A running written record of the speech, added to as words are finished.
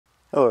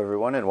Hello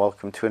everyone, and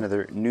welcome to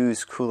another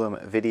News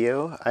Coolum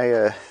video.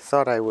 I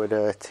thought I would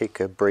take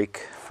a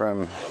break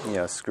from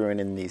screwing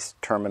in these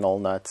terminal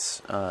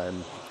nuts,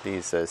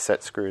 these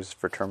set screws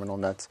for terminal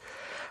nuts.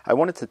 I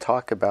wanted to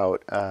talk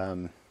about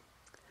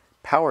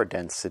power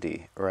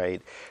density,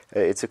 right?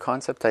 It's a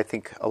concept I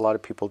think a lot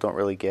of people don't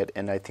really get,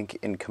 and I think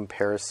in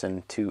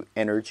comparison to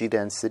energy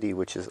density,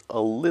 which is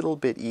a little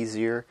bit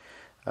easier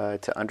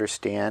to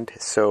understand.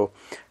 So,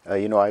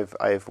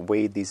 I've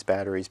weighed these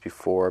batteries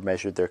before,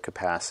 measured their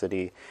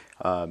capacity,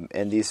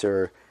 and these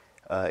are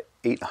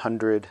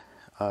 900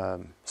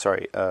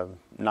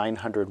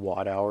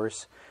 watt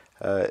hours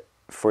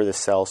for the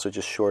cell, so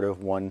just short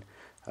of 1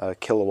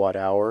 kilowatt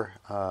hour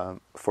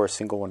for a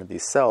single one of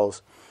these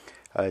cells.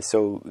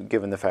 So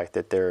given the fact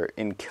that they're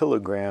in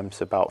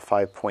kilograms, about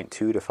 5.2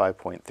 to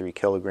 5.3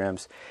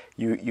 kilograms,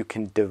 you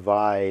can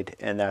divide,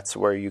 and that's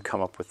where you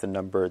come up with the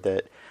number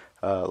that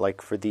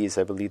like for these,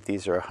 I believe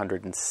these are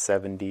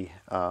 170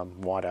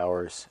 watt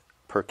hours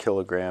per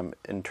kilogram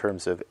in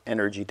terms of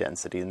energy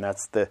density, and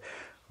that's the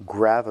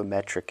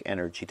gravimetric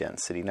energy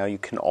density. Now you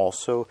can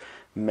also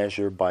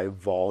measure by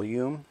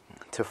volume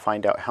to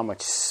find out how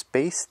much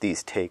space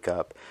these take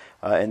up,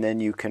 and then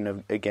you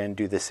can again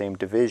do the same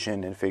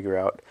division and figure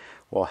out,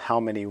 well, how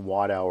many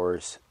watt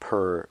hours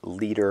per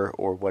liter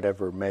or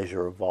whatever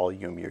measure of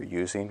volume you're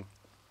using.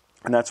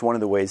 And that's one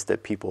of the ways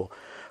that people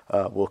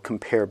will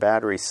compare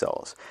battery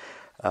cells.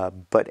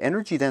 But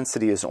energy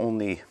density is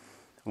only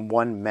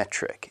one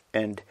metric,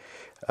 and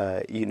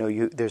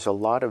there's a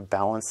lot of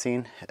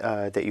balancing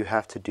that you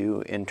have to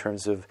do in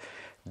terms of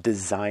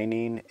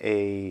designing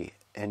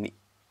an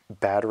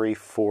battery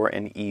for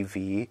an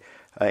EV,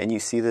 and you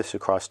see this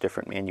across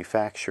different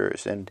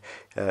manufacturers. And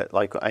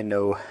like I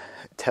know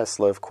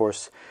Tesla, of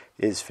course,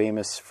 is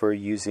famous for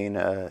using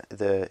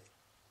the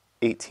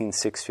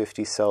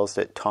 18650 cells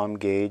that Tom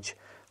Gage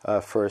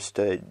first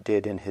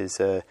did in his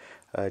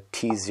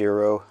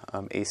T0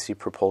 AC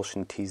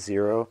propulsion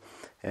T0,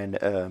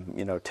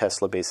 and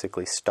Tesla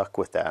basically stuck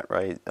with that,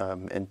 right?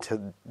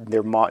 And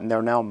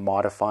they're now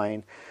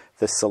modifying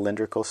the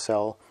cylindrical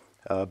cell,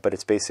 but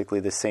it's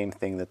basically the same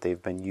thing that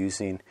they've been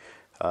using,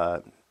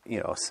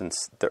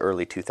 since the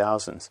early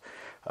 2000s.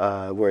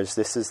 Whereas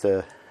this is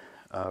the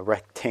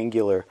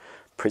rectangular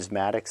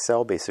prismatic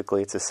cell.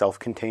 Basically, it's a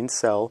self-contained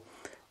cell,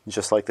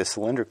 just like the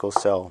cylindrical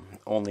cell,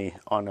 only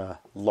on a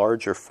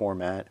larger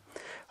format.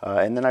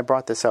 And then I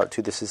brought this out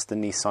too. This is the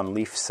Nissan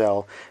Leaf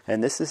cell,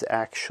 and this is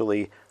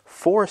actually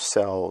 4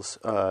 cells,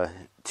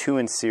 2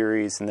 in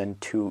series, and then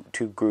two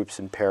groups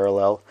in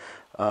parallel,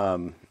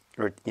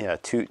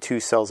 two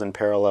cells in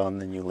parallel,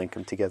 and then you link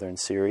them together in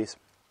series.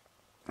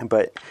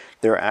 But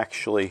there are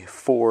actually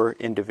 4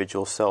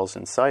 individual cells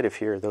inside of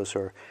here. Those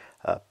are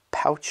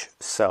pouch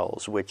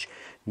cells, which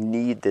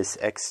need this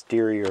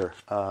exterior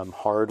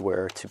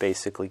hardware to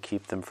basically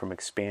keep them from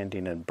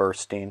expanding and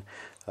bursting,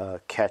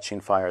 catching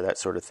fire, that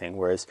sort of thing.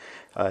 Whereas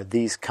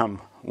these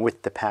come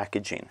with the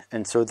packaging,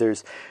 and so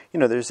there's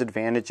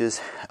advantages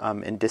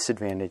and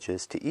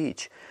disadvantages to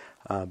each.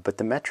 But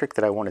the metric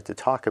that I wanted to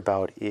talk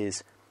about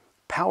is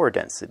power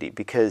density,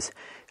 because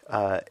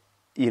I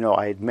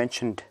had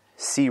mentioned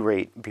C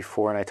rate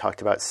before, and I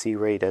talked about C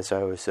rate as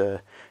I was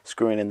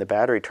screwing in the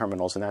battery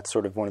terminals, and that's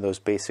sort of one of those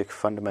basic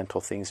fundamental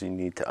things you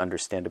need to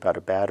understand about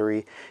a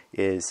battery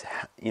is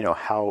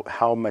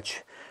how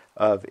much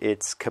of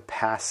its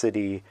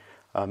capacity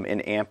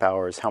in amp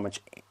hours, how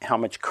much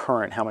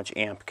current, how much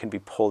amp can be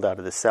pulled out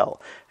of the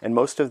cell. And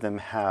most of them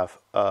have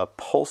a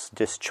pulse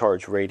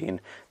discharge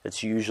rating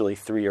that's usually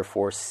 3 or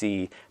 4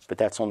 C, but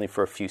that's only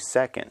for a few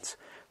seconds.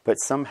 But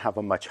some have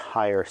a much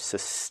higher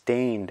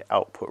sustained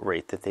output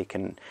rate that they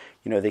can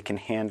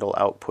handle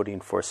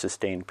outputting for a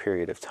sustained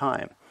period of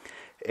time.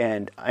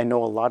 And I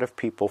know a lot of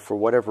people, for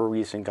whatever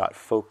reason, got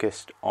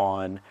focused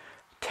on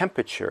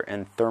temperature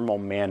and thermal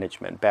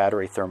management,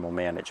 battery thermal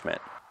management.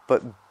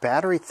 But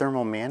battery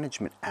thermal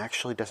management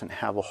actually doesn't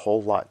have a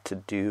whole lot to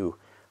do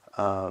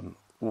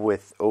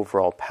with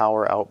overall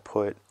power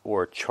output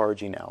or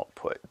charging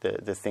output,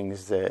 the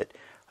things that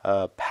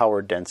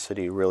power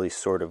density really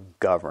sort of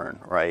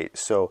govern, right?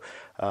 So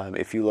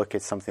if you look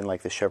at something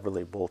like the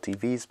Chevrolet Bolt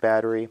EV's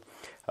battery,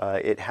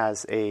 it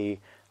has a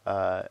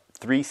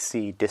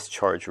 3C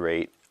discharge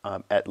rate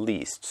at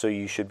least, so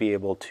you should be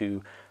able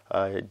to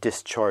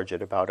discharge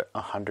at about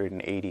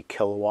 180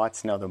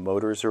 kilowatts. Now the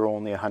motors are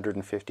only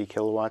 150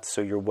 kilowatts, so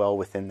you're well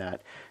within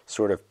that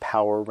sort of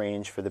power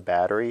range for the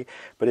battery.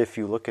 But if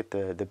you look at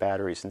the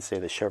batteries and say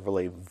the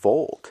Chevrolet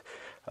Volt,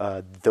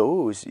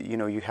 those,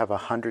 you have a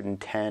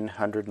 110,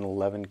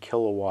 111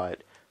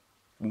 kilowatt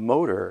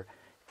motor,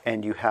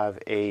 and you have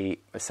a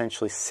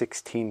essentially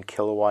 16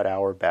 kilowatt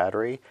hour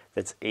battery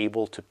that's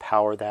able to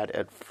power that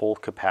at full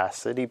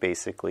capacity,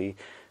 basically,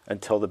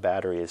 until the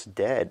battery is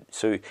dead.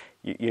 So,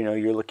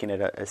 you're looking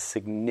at a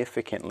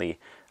significantly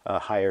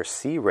higher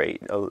C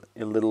rate, a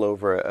little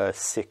over a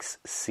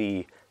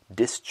 6C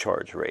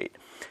discharge rate.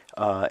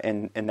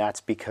 And that's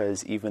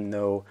because even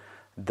though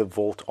the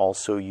Volt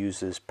also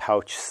uses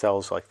pouch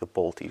cells like the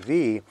Bolt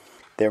EV,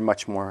 they're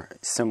much more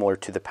similar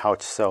to the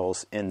pouch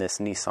cells in this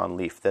Nissan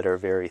Leaf that are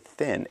very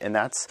thin. And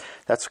that's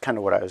kind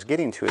of what I was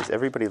getting to, is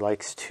everybody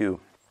likes to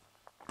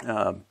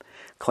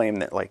claim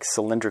that like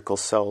cylindrical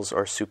cells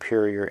are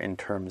superior in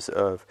terms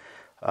of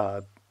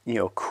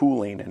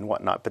cooling and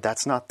whatnot, but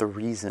that's not the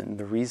reason.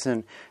 The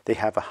reason they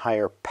have a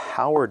higher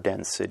power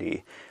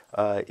density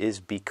is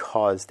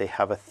because they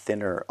have a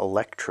thinner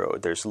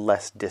electrode. There's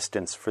less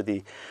distance for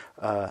the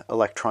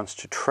electrons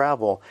to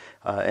travel,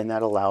 and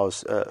that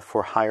allows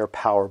for higher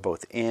power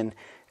both in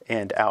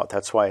and out.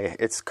 That's why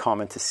it's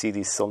common to see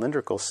these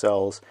cylindrical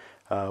cells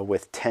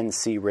with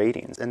 10C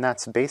ratings, and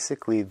that's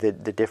basically the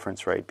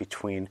difference, right,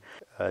 between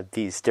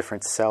these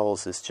different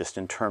cells, is just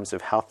in terms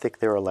of how thick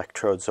their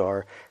electrodes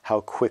are,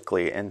 how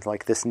quickly. And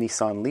like this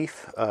Nissan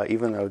Leaf,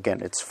 even though again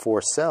it's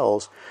 4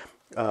 cells,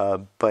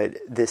 but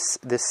this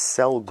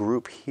cell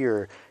group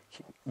here,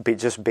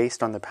 just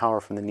based on the power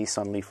from the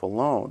Nissan Leaf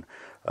alone,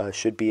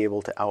 should be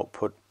able to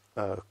output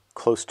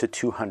close to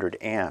 200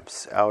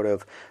 amps out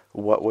of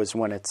what was,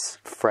 when it's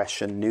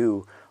fresh and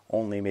new,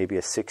 only maybe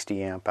a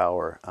 60 amp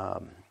hour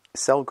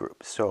cell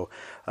group. So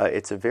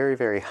it's a very,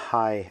 very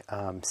high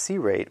C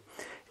rate,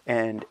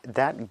 and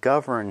that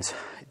governs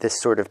this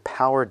sort of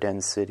power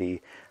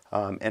density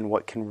and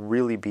what can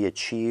really be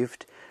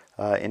achieved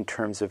in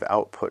terms of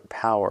output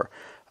power.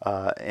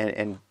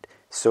 And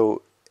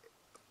so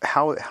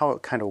how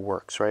it kind of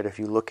works, right? If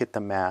you look at the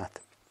math,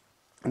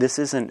 this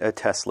isn't a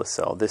Tesla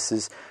cell. This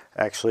is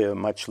actually a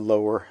much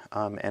lower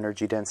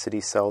energy density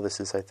cell. This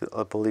is,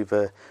 I believe,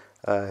 a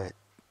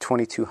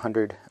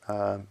 2200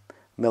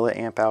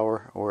 milliamp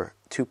hour or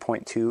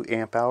 2.2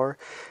 amp hour.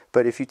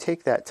 But if you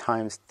take that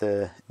times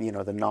the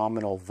the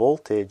nominal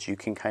voltage, you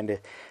can kind of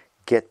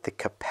get the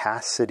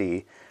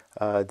capacity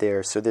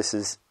there. So this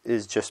is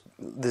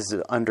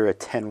under a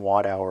 10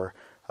 watt hour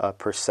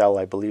per cell.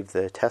 I believe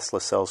the Tesla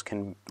cells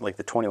can, like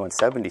the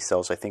 2170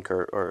 cells, I think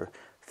are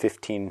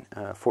 14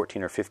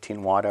 or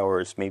 15 watt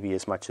hours, maybe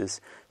as much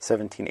as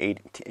 17,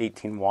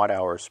 18 watt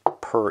hours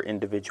per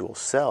individual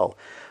cell.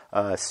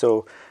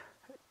 So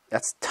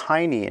that's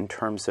tiny in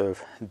terms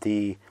of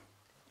the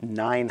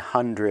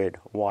 900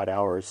 watt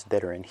hours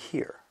that are in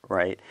here,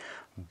 right?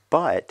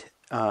 But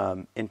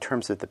in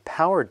terms of the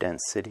power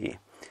density,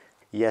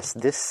 yes,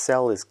 this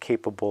cell is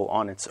capable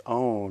on its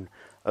own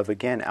of,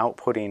 again,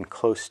 outputting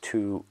close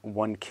to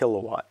 1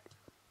 kilowatt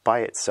by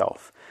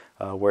itself,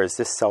 whereas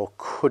this cell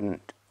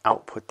couldn't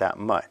output that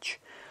much.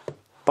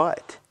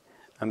 But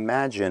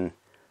imagine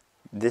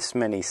this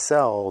many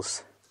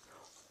cells,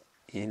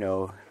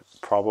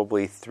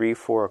 probably 3,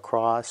 4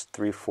 across,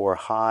 3, 4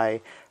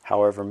 high,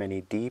 however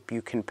many deep,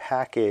 you can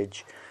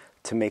package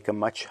to make a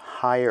much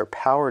higher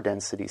power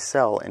density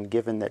cell. And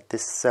given that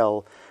this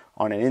cell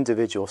on an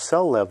individual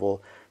cell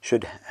level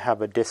should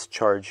have a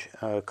discharge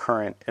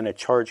current and a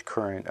charge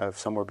current of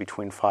somewhere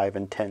between 5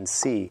 and 10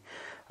 C,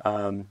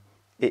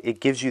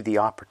 it gives you the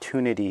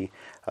opportunity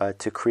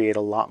to create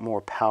a lot more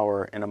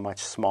power in a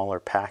much smaller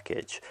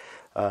package.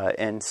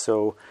 And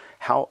so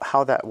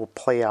how that will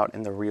play out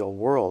in the real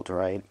world,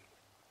 right?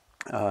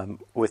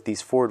 With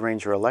these Ford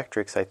Ranger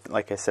electrics,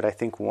 like I said, I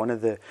think one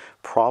of the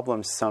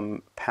problems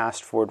some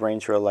past Ford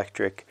Ranger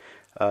electric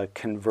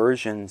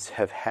conversions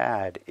have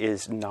had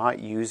is not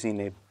using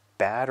a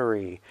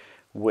battery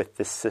with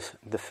the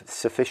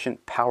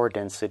sufficient power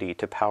density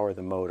to power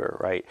the motor,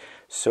 right?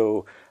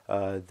 So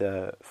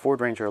the Ford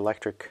Ranger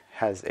electric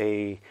has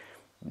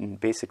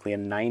basically a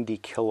 90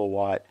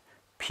 kilowatt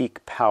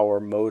peak power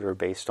motor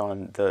based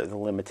on the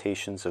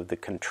limitations of the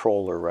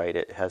controller, right?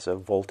 It has a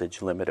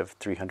voltage limit of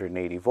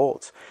 380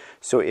 volts.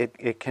 So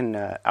it can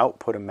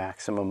output a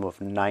maximum of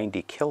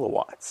 90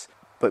 kilowatts.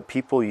 But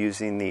people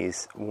using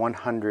these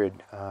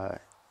 100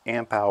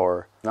 amp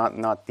hour,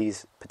 not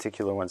these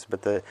particular ones,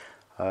 but the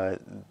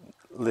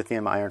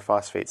lithium iron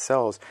phosphate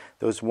cells,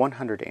 those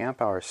 100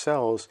 amp hour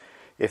cells,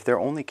 if they're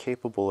only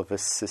capable of a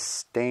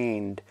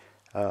sustained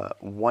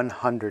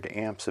 100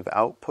 amps of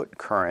output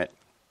current,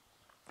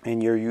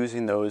 and you're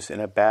using those in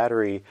a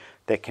battery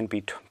that can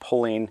be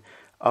pulling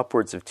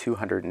upwards of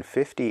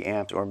 250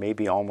 amps or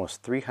maybe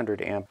almost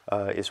 300 amp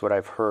is what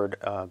I've heard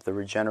the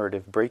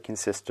regenerative braking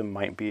system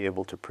might be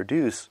able to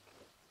produce,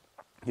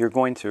 you're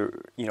going to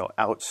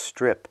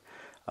outstrip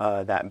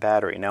that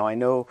battery. Now I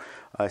know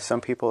some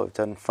people have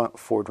done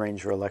Ford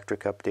Ranger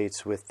electric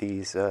updates with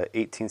these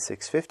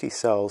 18650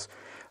 cells,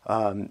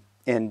 and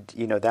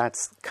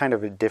that's kind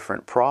of a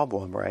different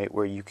problem, right?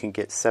 Where you can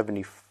get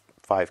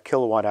 75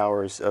 kilowatt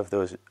hours of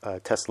those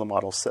Tesla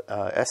Model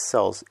S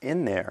cells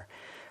in there,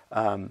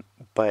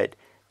 but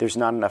there's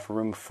not enough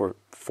room for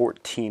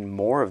 14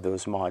 more of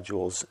those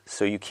modules,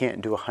 so you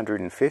can't do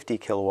 150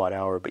 kilowatt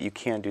hour, but you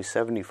can do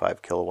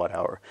 75 kilowatt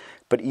hour.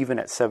 But even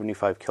at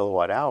 75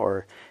 kilowatt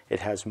hour, it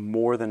has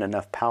more than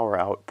enough power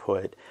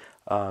output.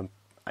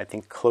 I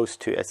think close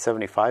to, at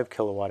 75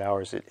 kilowatt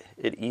hours,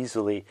 it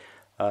easily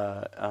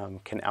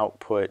can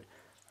output,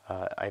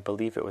 I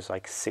believe it was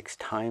like 6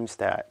 times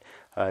that.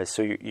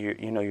 So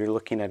you're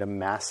looking at a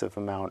massive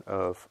amount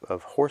of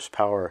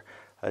horsepower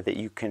that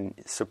you can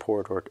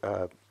support,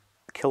 or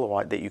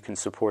kilowatt that you can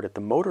support at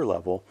the motor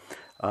level,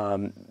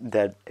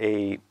 that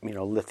a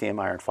lithium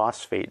iron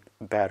phosphate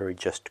battery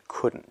just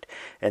couldn't.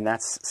 And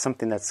that's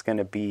something that's going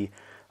to be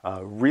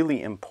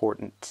really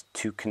important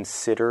to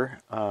consider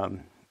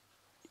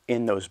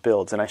in those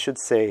builds. And I should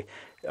say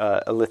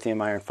a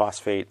lithium iron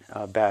phosphate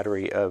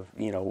battery of,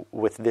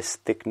 with this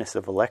thickness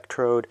of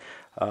electrode,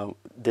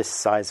 this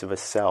size of a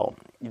cell.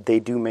 They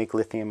do make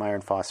lithium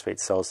iron phosphate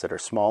cells that are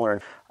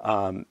smaller,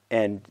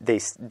 and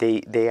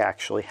they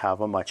actually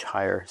have a much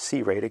higher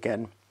C rate,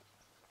 again,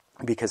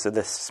 because of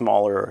the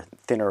smaller,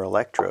 thinner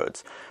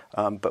electrodes.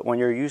 But when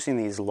you're using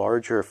these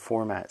larger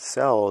format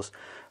cells,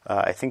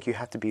 I think you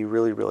have to be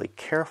really, really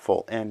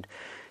careful. And,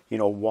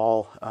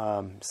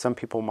 while some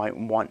people might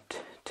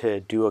want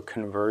to do a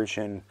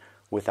conversion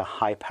with a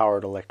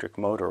high-powered electric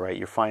motor, right,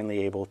 you're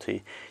finally able to,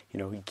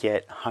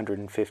 get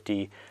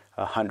 150,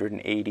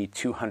 180,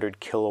 200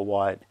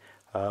 kilowatt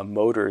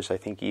motors. I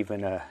think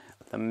even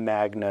the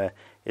Magna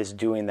is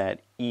doing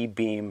that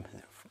e-beam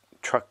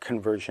truck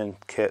conversion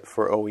kit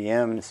for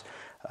OEMs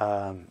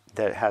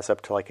that has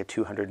up to like a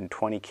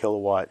 220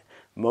 kilowatt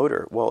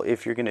motor. Well,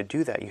 if you're going to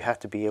do that, you have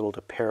to be able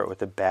to pair it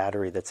with a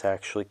battery that's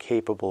actually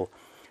capable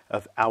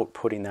of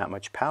outputting that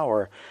much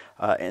power,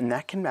 and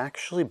that can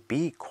actually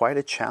be quite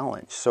a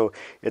challenge. So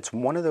it's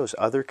one of those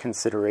other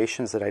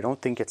considerations that I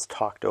don't think gets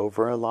talked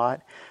over a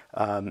lot.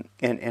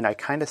 And I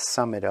kind of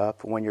sum it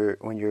up when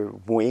you're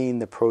weighing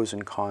the pros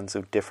and cons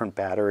of different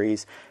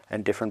batteries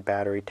and different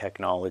battery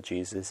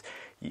technologies. Is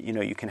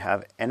you can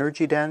have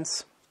energy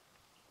dense,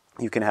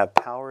 you can have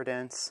power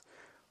dense,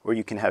 or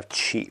you can have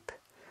cheap.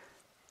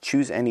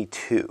 Choose any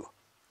two,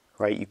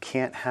 right? You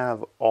can't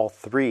have all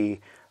three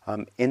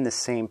in the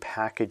same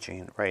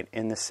packaging, right,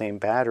 in the same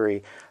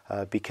battery,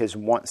 because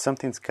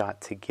something's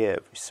got to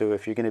give. So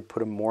if you're going to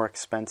put a more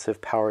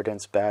expensive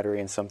power-dense battery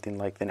in something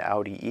like the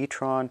Audi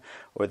e-tron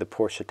or the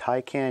Porsche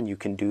Taycan, you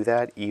can do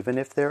that even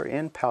if they're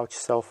in pouch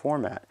cell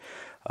format.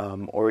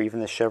 Or even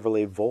the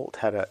Chevrolet Volt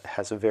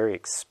has a very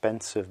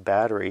expensive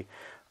battery,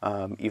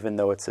 even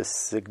though it's a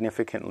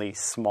significantly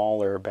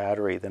smaller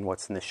battery than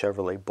what's in the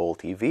Chevrolet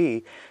Bolt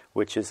EV,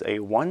 which is a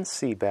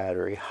 1C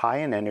battery, high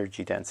in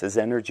energy dense, as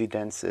energy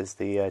dense as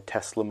the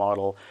Tesla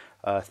Model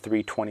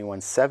 3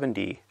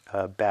 2170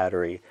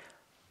 battery,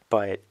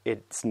 but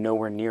it's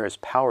nowhere near as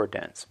power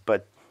dense.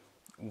 But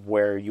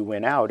where you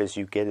win out is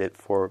you get it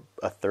for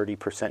a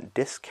 30%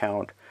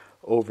 discount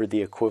over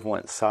the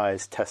equivalent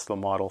size Tesla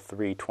Model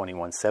 3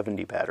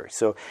 2170 battery.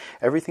 So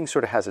everything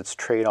sort of has its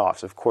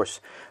trade-offs. Of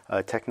course,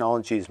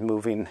 technology is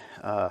moving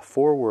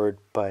forward,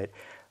 but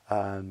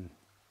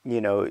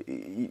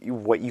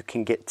what you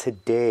can get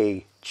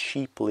today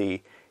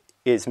cheaply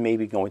is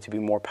maybe going to be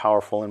more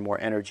powerful and more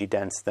energy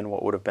dense than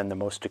what would have been the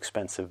most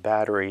expensive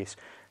batteries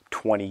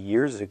 20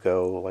 years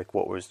ago, like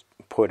what was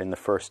put in the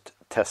first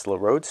Tesla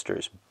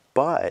Roadsters.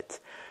 But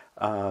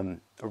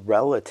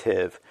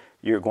relative,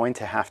 you're going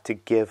to have to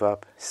give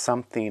up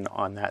something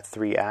on that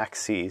three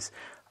axes,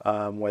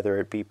 whether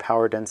it be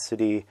power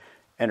density,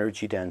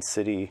 energy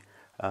density,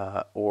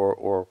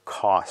 or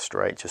cost,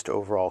 right? Just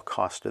overall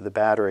cost of the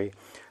battery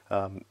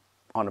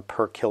on a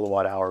per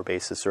kilowatt hour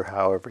basis, or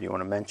however you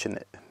want to mention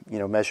it,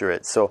 measure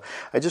it. So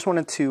I just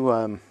wanted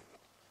to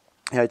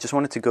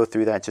go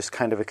through that, just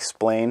kind of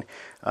explain,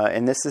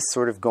 and this is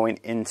sort of going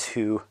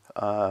into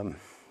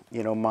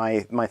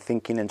my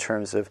thinking in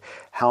terms of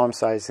how I'm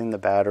sizing the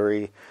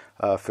battery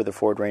for the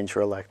Ford Ranger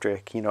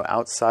Electric.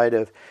 Outside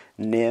of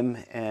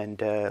NIM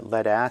and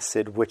lead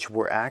acid, which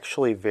were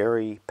actually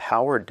very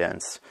power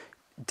dense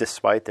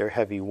despite their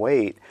heavy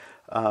weight,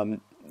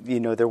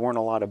 there weren't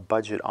a lot of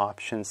budget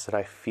options that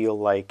I feel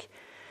like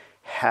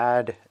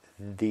had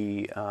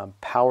the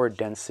power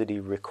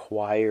density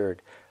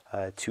required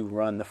to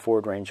run the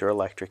Ford Ranger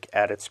Electric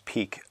at its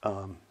peak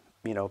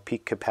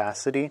peak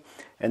capacity.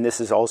 And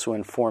this is also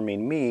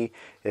informing me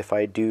if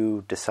I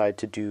do decide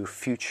to do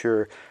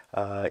future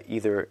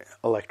either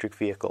electric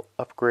vehicle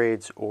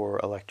upgrades or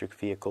electric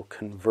vehicle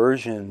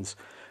conversions.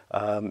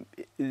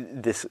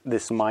 This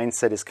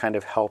mindset is kind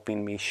of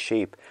helping me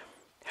shape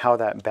how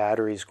that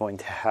battery is going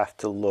to have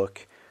to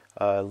look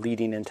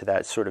leading into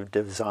that sort of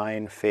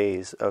design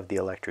phase of the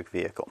electric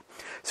vehicle.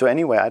 So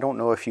anyway, I don't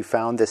know if you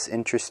found this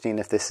interesting,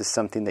 if this is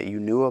something that you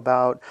knew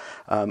about.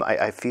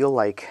 I feel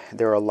like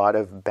there are a lot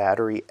of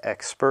battery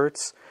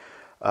experts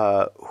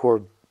who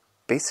are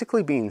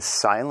basically being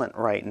silent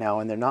right now,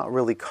 and they're not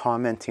really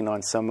commenting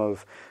on some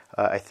of,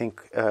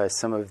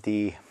 some of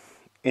the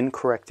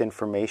incorrect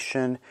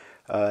information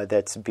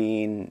that's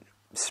being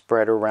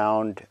spread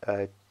around,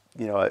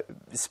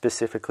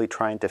 specifically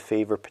trying to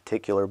favor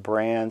particular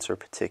brands or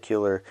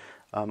particular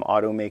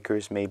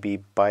automakers, maybe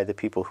by the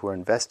people who are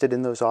invested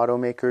in those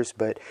automakers.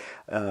 But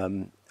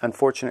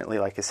unfortunately,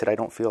 like I said, I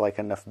don't feel like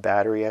enough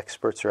battery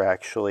experts are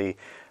actually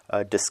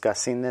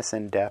discussing this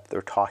in depth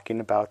or talking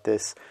about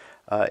this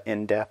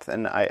in depth.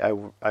 And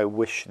I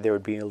wish there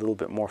would be a little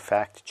bit more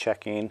fact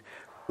checking.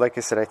 Like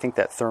I said, I think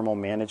that thermal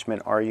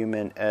management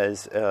argument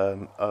as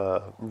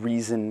a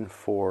reason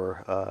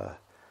for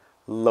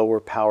lower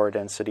power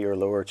density or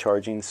lower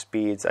charging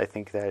speeds. I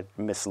think that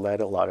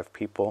misled a lot of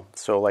people.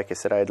 So like I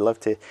said, I'd love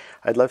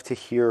to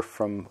hear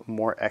from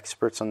more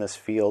experts on this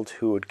field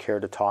who would care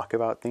to talk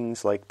about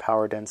things like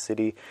power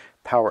density,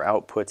 power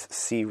outputs,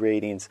 C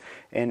ratings,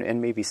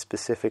 and maybe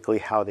specifically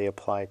how they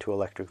apply to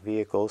electric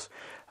vehicles.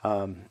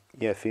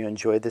 Yeah, if you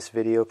enjoyed this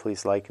video,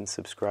 please like and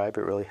subscribe.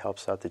 It really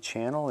helps out the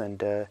channel,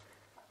 and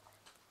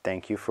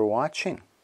thank you for watching.